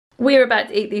we're about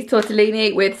to eat these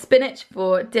tortellini with spinach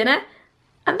for dinner,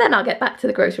 and then I'll get back to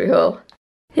the grocery haul.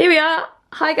 Here we are.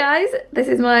 Hi guys, this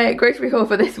is my grocery haul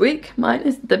for this week. Mine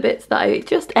is the bits that I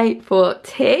just ate for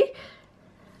tea.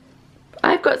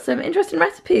 I've got some interesting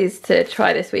recipes to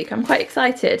try this week. I'm quite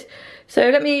excited. So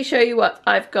let me show you what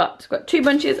I've got. I've got 2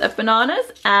 bunches of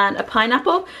bananas and a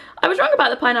pineapple. I was wrong about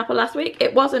the pineapple last week.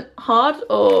 It wasn't hard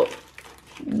or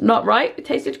not right. It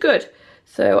tasted good.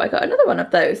 So I got another one of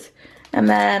those. And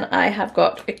then I have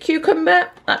got a cucumber.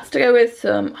 That's to go with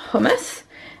some hummus.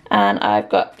 And I've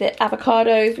got the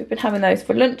avocados. We've been having those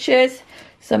for lunches.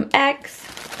 Some eggs.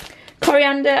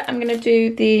 Coriander. I'm going to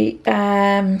do the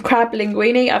crab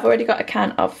linguine. I've already got a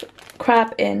can of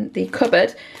crab in the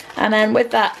cupboard. And then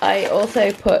with that I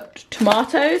also put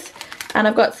tomatoes. And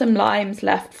I've got some limes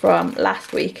left from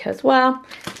last week as well.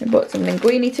 I bought some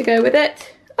linguine to go with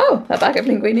it. Oh, that bag of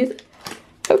linguine is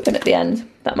open at the end.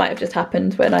 That might have just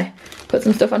happened when I put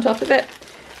some stuff on top of it.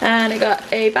 And I got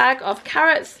a bag of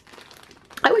carrots.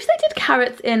 I wish they did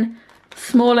carrots in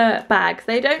smaller bags.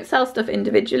 They don't sell stuff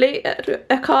individually at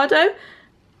Ocado,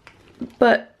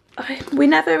 but we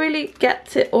never really get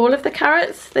to all of the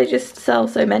carrots. They just sell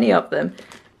so many of them.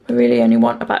 We really only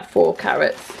want about 4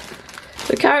 carrots.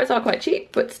 The carrots are quite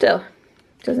cheap, but still,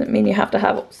 doesn't mean you have to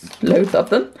have loads of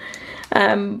them.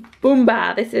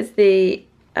 Boomba, this is the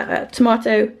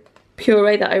tomato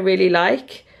puree that I really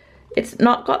like. It's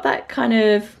not got that kind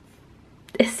of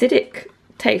acidic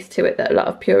taste to it that a lot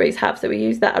of purees have, so we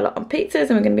use that a lot on pizzas,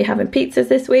 and we're going to be having pizzas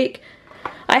this week.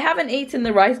 I haven't eaten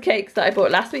the rice cakes that I bought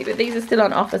last week, but these are still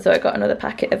on offer, so I got another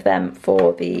packet of them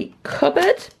for the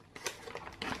cupboard.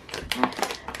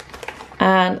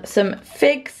 And some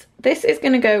figs. This is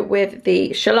going to go with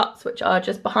the shallots, which are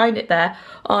just behind it there,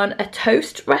 on a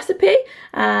toast recipe.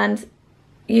 And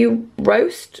you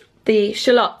roast the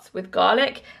shallots with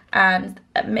garlic and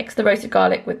mix the roasted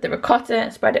garlic with the ricotta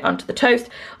and spread it onto the toast.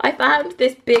 I found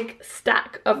this big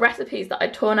stack of recipes that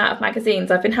I'd torn out of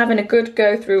magazines. I've been having a good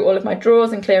go through all of my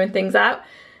drawers and clearing things out,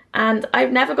 and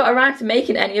I've never got around to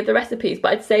making any of the recipes,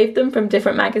 but I'd saved them from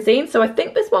different magazines. So I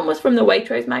think this one was from the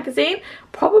Waitrose magazine,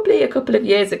 probably a couple of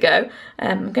years ago.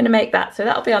 I'm going to make that, so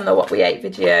that'll be on the What We Ate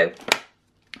video,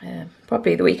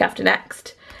 probably the week after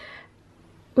next.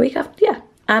 Week after, yeah.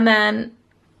 And then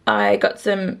I got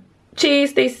some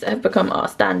cheese. These have become our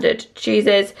standard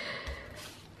cheeses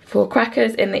for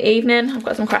crackers in the evening. I've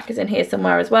got some crackers in here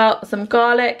somewhere as well. Some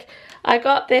garlic. I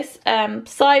got this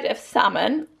side of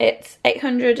salmon. It's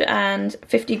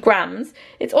 850 grams.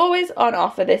 It's always on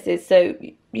offer, this is, so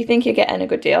you think you're getting a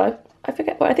good deal. I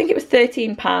forget what, I think it was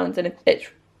 £13 and it's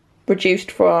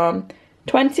reduced from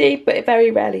 20, but it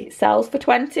very rarely sells for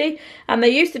 20. And they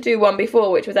used to do one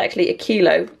before which was actually a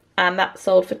kilo, and that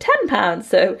sold for £10,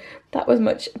 so that was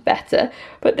much better.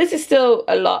 But this is still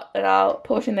a lot, and I'll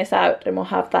portion this out and we'll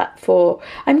have that for,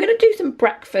 I'm going to do some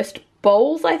breakfast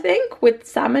bowls, I think, with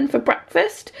salmon for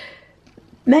breakfast.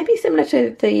 Maybe similar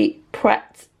to the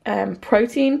Pret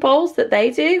protein bowls that they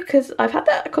do, because I've had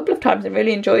that a couple of times and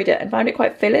really enjoyed it and found it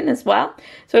quite filling as well.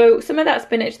 So some of that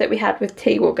spinach that we had with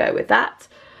tea will go with that.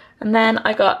 And then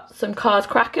I got some Cars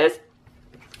crackers.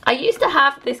 I used to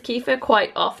have this kefir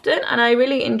quite often and I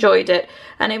really enjoyed it,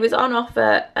 and it was on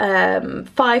offer 5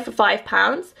 for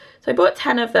 £5, so I bought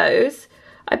 10 of those.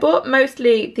 I bought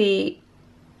mostly the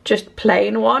just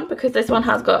plain one because this one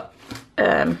has got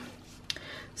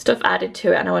stuff added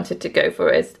to it, and I wanted to go for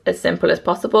it as simple as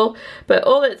possible, but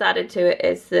all that's added to it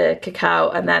is the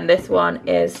cacao, and then this one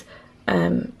is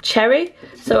cherry.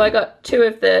 So I got 2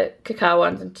 of the cacao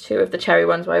ones and 2 of the cherry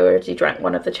ones. I already drank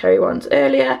one of the cherry ones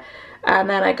earlier. And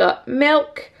then I got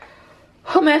milk,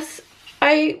 hummus.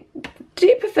 I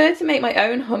do prefer to make my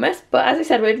own hummus, but as I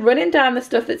said, we're running down the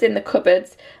stuff that's in the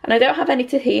cupboards, and I don't have any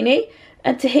tahini.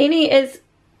 And tahini is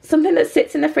something that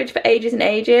sits in the fridge for ages and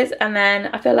ages, and then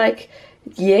I feel like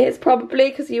years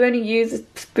probably, because you only use a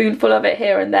spoonful of it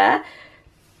here and there.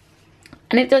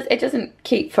 And it doesn't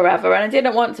keep forever, and I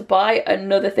didn't want to buy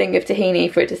another thing of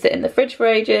tahini for it to sit in the fridge for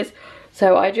ages,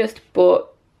 so I just bought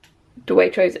the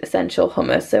Waitrose Essential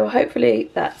Hummus, so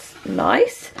hopefully that's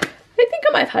nice. I think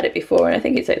I might have had it before and I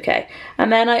think it's okay.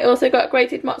 And then I also got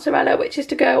grated mozzarella, which is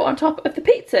to go on top of the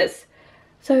pizzas.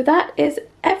 So that is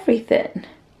everything.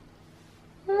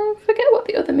 I forget what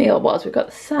the other meal was. We've got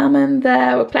the salmon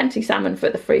there. We're plenty salmon for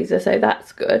the freezer, so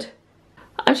that's good.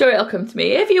 I'm sure it'll come to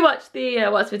me. If you watch the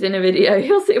What's for Dinner video,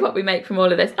 you'll see what we make from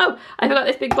all of this. Oh, I forgot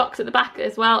this big box at the back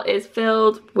as well is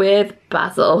filled with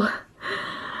basil.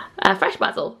 Fresh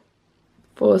basil.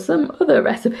 For some other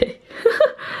recipe.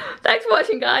 Thanks for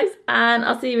watching, guys, and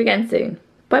I'll see you again soon.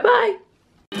 Bye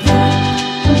bye.